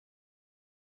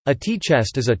A tea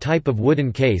chest is a type of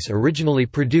wooden case originally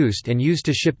produced and used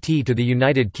to ship tea to the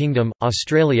United Kingdom,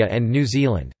 Australia and New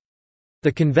Zealand.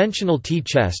 The conventional tea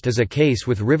chest is a case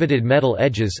with riveted metal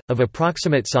edges, of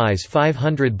approximate size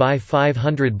 500 by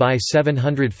 500 by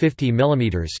 750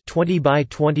 mm 20 by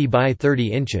 20 by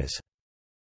 30 inches.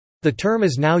 The term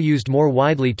is now used more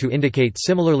widely to indicate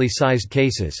similarly sized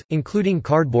cases, including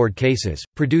cardboard cases,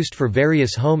 produced for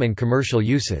various home and commercial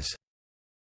uses.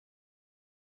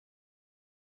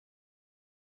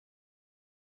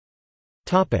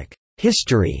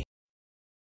 History.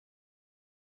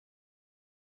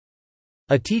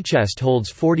 A tea chest holds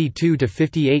 42 to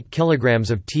 58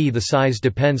 kilograms of tea. The size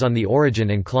depends on the origin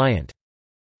and client.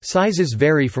 Sizes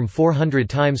vary from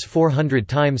 400 x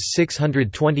 400 x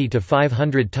 620 to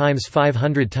 500 x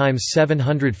 500 x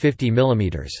 750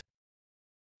 mm.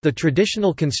 The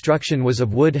traditional construction was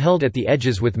of wood held at the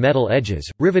edges with metal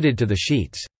edges, riveted to the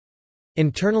sheets.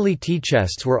 Internally, tea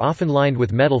chests were often lined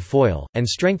with metal foil, and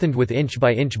strengthened with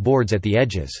inch-by-inch boards at the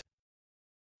edges.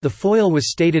 The foil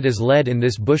was stated as lead in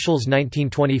this Bushell's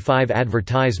 1925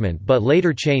 advertisement but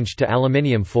later changed to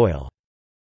aluminium foil.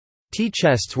 Tea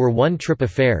chests were one-trip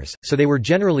affairs, so they were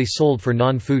generally sold for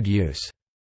non-food use.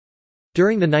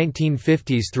 During the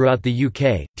 1950s throughout the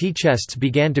UK, tea chests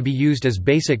began to be used as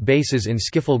basic bases in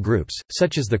skiffle groups,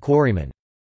 such as the Quarrymen.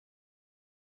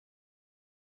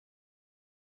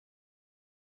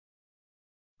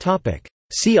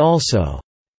 See also: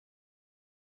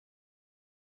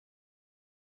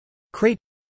 crate,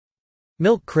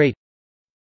 milk crate,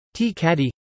 tea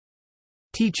caddy,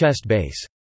 tea chest base.